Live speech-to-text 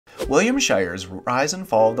William Shirer's Rise and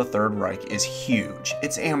Fall of the Third Reich is huge,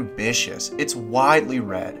 it's ambitious, it's widely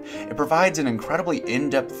read. It provides an incredibly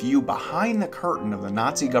in-depth view behind the curtain of the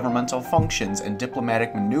Nazi governmental functions and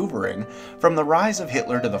diplomatic maneuvering from the rise of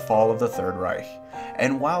Hitler to the fall of the Third Reich.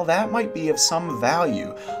 And while that might be of some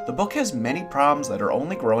value, the book has many problems that are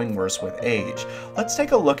only growing worse with age. Let's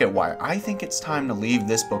take a look at why I think it's time to leave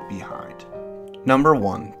this book behind. Number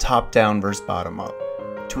 1. Top-down versus bottom-up.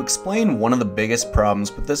 To explain one of the biggest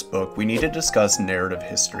problems with this book, we need to discuss narrative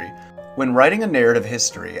history. When writing a narrative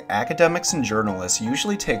history, academics and journalists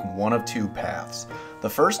usually take one of two paths. The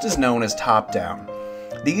first is known as top-down.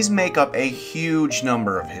 These make up a huge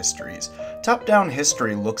number of histories. Top-down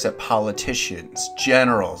history looks at politicians,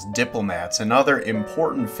 generals, diplomats, and other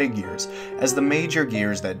important figures as the major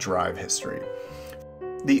gears that drive history.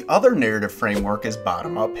 The other narrative framework is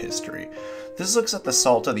bottom-up history. This looks at the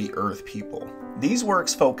salt of the earth people. These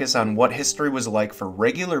works focus on what history was like for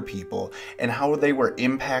regular people and how they were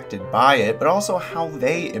impacted by it, but also how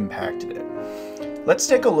they impacted it. Let's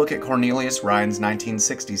take a look at Cornelius Rhine's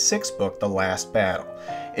 1966 book, The Last Battle.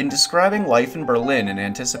 In describing life in Berlin in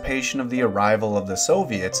anticipation of the arrival of the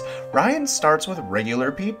Soviets, Rhine starts with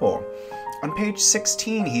regular people. On page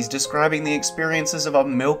 16, he's describing the experiences of a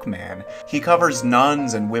milkman. He covers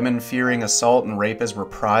nuns and women fearing assault and rape as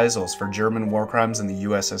reprisals for German war crimes in the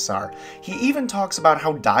USSR. He even talks about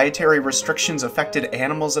how dietary restrictions affected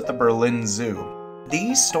animals at the Berlin Zoo.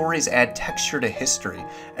 These stories add texture to history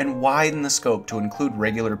and widen the scope to include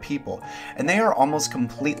regular people, and they are almost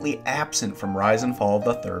completely absent from Rise and Fall of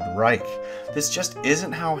the Third Reich. This just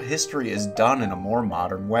isn't how history is done in a more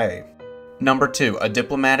modern way. Number 2. A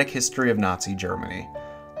Diplomatic History of Nazi Germany.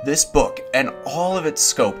 This book, and all of its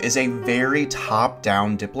scope, is a very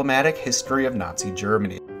top-down diplomatic history of Nazi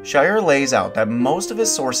Germany. Shirer lays out that most of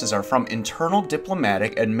his sources are from internal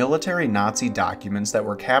diplomatic and military Nazi documents that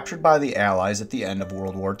were captured by the Allies at the end of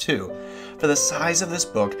World War II. For the size of this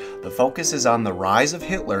book, the focus is on the rise of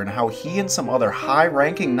Hitler and how he and some other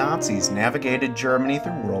high-ranking Nazis navigated Germany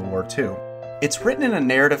through World War II. It's written in a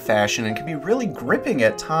narrative fashion and can be really gripping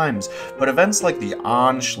at times, but events like the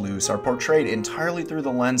Anschluss are portrayed entirely through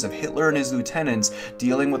the lens of Hitler and his lieutenants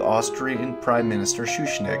dealing with Austrian Prime Minister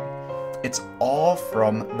Schuschnigg. It's all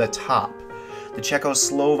from the top. The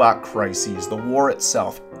Czechoslovak crises, the war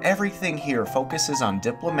itself, everything here focuses on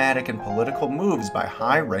diplomatic and political moves by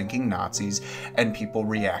high-ranking Nazis and people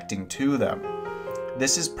reacting to them.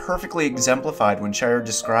 This is perfectly exemplified when Shirer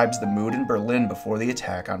describes the mood in Berlin before the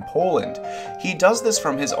attack on Poland. He does this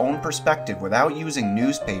from his own perspective without using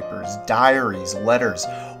newspapers, diaries, letters,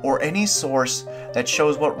 or any source that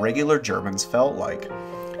shows what regular Germans felt like.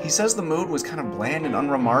 He says the mood was kind of bland and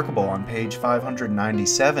unremarkable on page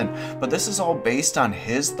 597, but this is all based on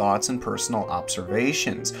his thoughts and personal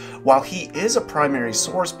observations. While he is a primary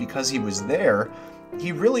source because he was there,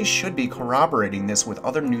 he really should be corroborating this with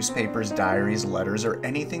other newspapers, diaries, letters, or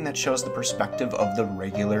anything that shows the perspective of the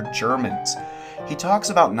regular Germans. He talks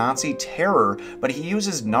about Nazi terror, but he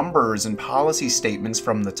uses numbers and policy statements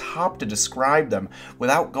from the top to describe them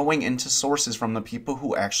without going into sources from the people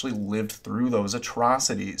who actually lived through those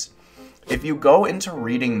atrocities. If you go into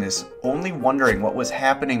reading this only wondering what was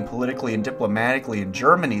happening politically and diplomatically in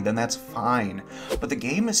Germany, then that's fine. But the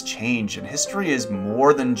game has changed, and history is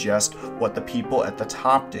more than just what the people at the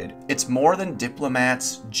top did. It's more than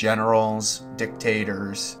diplomats, generals,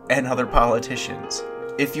 dictators, and other politicians.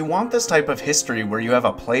 If you want this type of history where you have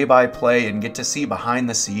a play-by-play and get to see behind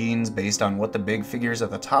the scenes based on what the big figures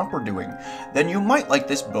at the top were doing, then you might like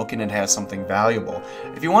this book and it has something valuable.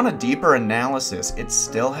 If you want a deeper analysis, it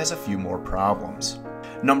still has a few more problems.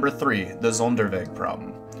 Number 3. The Sonderweg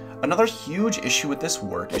problem. Another huge issue with this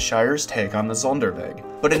work is Shirer's take on the Sonderweg.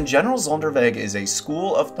 But in general, Sonderweg is a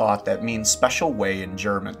school of thought that means special way in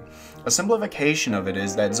German. A simplification of it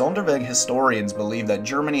is that Sonderweg historians believe that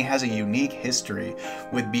Germany has a unique history,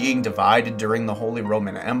 with being divided during the Holy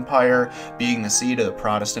Roman Empire, being the seat of the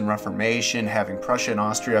Protestant Reformation, having Prussia and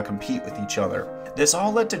Austria compete with each other. This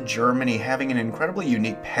all led to Germany having an incredibly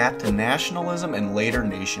unique path to nationalism and later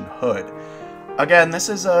nationhood. Again, this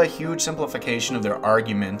is a huge simplification of their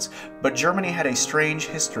arguments, but Germany had a strange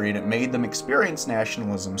history and it made them experience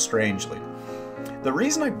nationalism strangely. The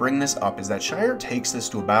reason I bring this up is that Shirer takes this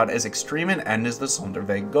to about as extreme an end as the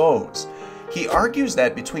Sonderweg goes. He argues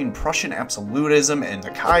that between Prussian absolutism and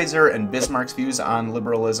the Kaiser and Bismarck's views on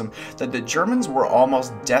liberalism, that the Germans were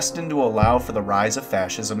almost destined to allow for the rise of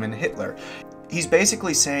fascism and Hitler. He's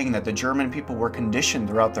basically saying that the German people were conditioned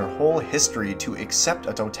throughout their whole history to accept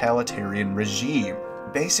a totalitarian regime.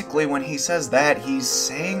 Basically, when he says that, he's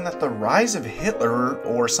saying that the rise of Hitler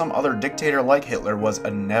or some other dictator like Hitler was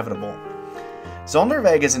inevitable.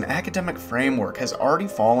 Sonderweg as an academic framework has already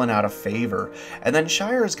fallen out of favor, and then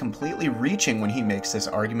Shirer is completely reaching when he makes this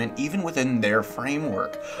argument even within their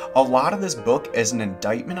framework. A lot of this book is an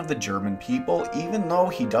indictment of the German people, even though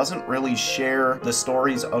he doesn't really share the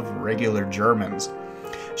stories of regular Germans.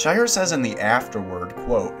 Shirer says in the afterword,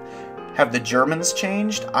 quote, "Have the Germans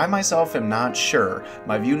changed? I myself am not sure,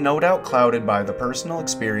 my view no doubt clouded by the personal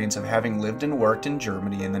experience of having lived and worked in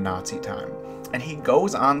Germany in the Nazi time." And he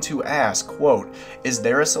goes on to ask, quote, "Is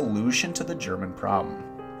there a solution to the German problem?"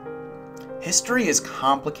 History is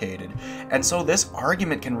complicated, and so this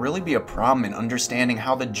argument can really be a problem in understanding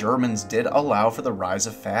how the Germans did allow for the rise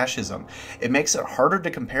of fascism. It makes it harder to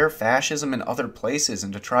compare fascism in other places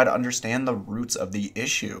and to try to understand the roots of the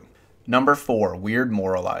issue. Number 4, weird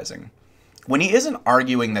moralizing. When he isn't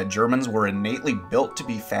arguing that Germans were innately built to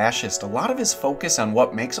be fascist, a lot of his focus on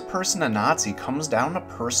what makes a person a Nazi comes down to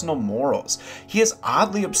personal morals. He is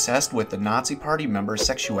oddly obsessed with the Nazi Party members'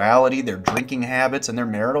 sexuality, their drinking habits, and their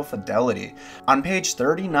marital fidelity. On page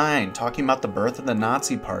 39, talking about the birth of the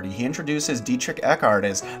Nazi Party, he introduces Dietrich Eckart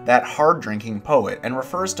as that hard-drinking poet and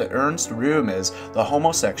refers to Ernst Röhm as the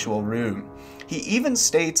homosexual Röhm. He even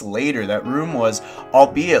states later that Röhm was,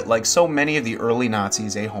 albeit like so many of the early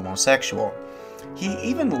Nazis, a homosexual. He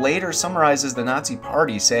even later summarizes the Nazi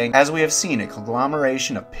Party, saying, "As we have seen, a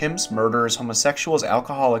conglomeration of pimps, murderers, homosexuals,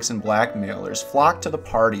 alcoholics, and blackmailers flocked to the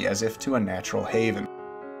party as if to a natural haven."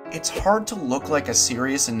 It's hard to look like a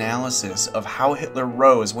serious analysis of how Hitler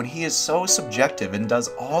rose when he is so subjective and does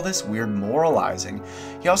all this weird moralizing.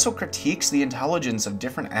 He also critiques the intelligence of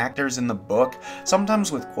different actors in the book,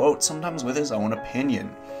 sometimes with quotes, sometimes with his own opinion.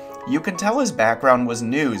 You can tell his background was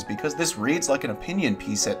news because this reads like an opinion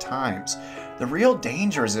piece at times. The real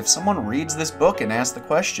danger is if someone reads this book and asks the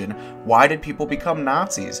question, why did people become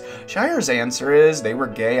Nazis? Shirer's answer is they were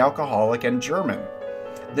gay, alcoholic, and German.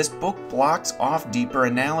 This book blocks off deeper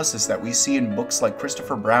analysis that we see in books like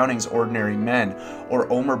Christopher Browning's Ordinary Men or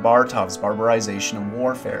Omer Bartov's Barbarization and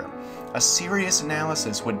Warfare. A serious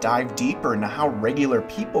analysis would dive deeper into how regular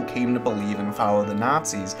people came to believe and follow the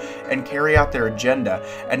Nazis and carry out their agenda,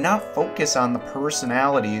 and not focus on the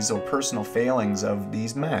personalities or personal failings of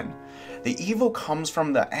these men. The evil comes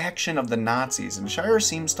from the action of the Nazis, and Shirer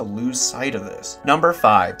seems to lose sight of this. Number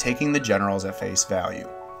 5, taking the generals at face value.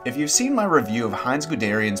 If you've seen my review of Heinz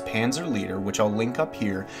Guderian's Panzer Leader, which I'll link up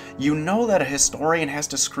here, you know that a historian has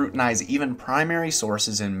to scrutinize even primary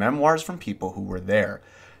sources and memoirs from people who were there.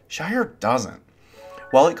 Shirer doesn't.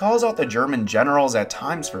 While he calls out the German generals at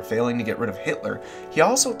times for failing to get rid of Hitler, he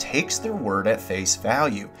also takes their word at face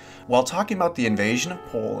value. While talking about the invasion of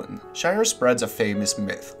Poland, Shirer spreads a famous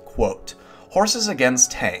myth, quote, "Horses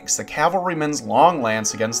against tanks, the cavalryman's long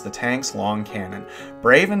lance against the tank's long cannon.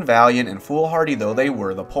 Brave and valiant and foolhardy though they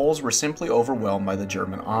were, the Poles were simply overwhelmed by the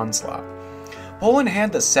German onslaught." Poland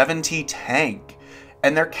had the 7T tank,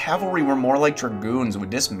 and their cavalry were more like dragoons, would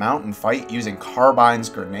dismount and fight using carbines,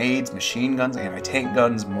 grenades, machine guns, anti-tank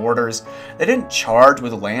guns, mortars. They didn't charge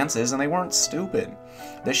with lances, and they weren't stupid.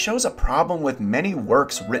 This shows a problem with many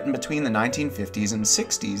works written between the 1950s and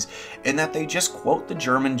 60s in that they just quote the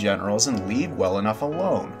German generals and leave well enough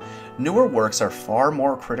alone. Newer works are far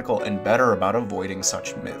more critical and better about avoiding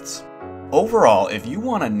such myths. Overall, if you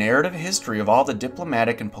want a narrative history of all the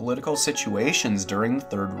diplomatic and political situations during the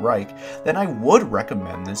Third Reich, then I would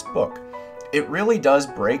recommend this book. It really does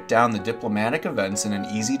break down the diplomatic events in an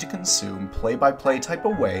easy-to-consume, play-by-play type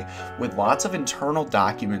of way with lots of internal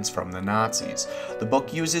documents from the Nazis. The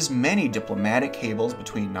book uses many diplomatic cables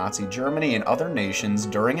between Nazi Germany and other nations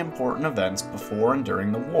during important events before and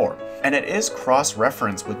during the war, and it is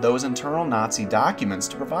cross-referenced with those internal Nazi documents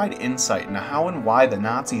to provide insight into how and why the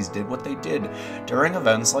Nazis did what they did during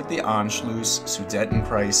events like the Anschluss, Sudeten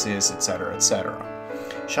crisis, etc., etc.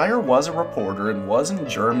 Shirer was a reporter and was in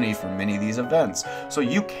Germany for many of these events, so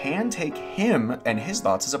you can take him and his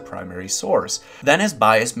thoughts as a primary source. Then his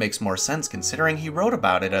bias makes more sense considering he wrote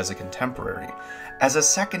about it as a contemporary. As a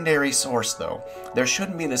secondary source though, there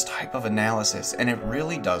shouldn't be this type of analysis, and it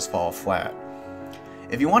really does fall flat.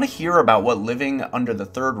 If you want to hear about what living under the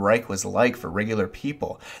Third Reich was like for regular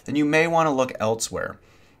people, then you may want to look elsewhere.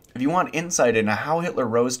 If you want insight into how Hitler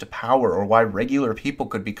rose to power or why regular people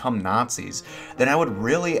could become Nazis, then I would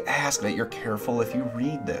really ask that you're careful if you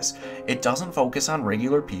read this. It doesn't focus on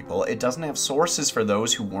regular people, it doesn't have sources for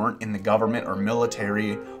those who weren't in the government or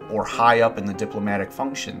military or high up in the diplomatic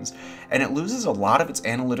functions, and it loses a lot of its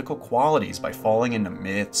analytical qualities by falling into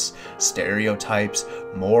myths, stereotypes,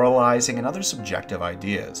 moralizing, and other subjective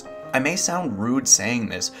ideas. I may sound rude saying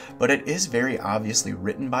this, but it is very obviously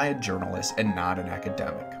written by a journalist and not an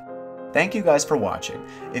academic. Thank you guys for watching.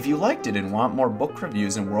 If you liked it and want more book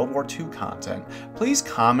reviews and World War II content, please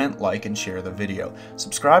comment, like, and share the video.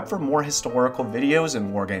 Subscribe for more historical videos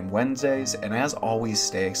and Wargame Wednesdays, and as always,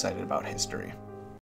 stay excited about history.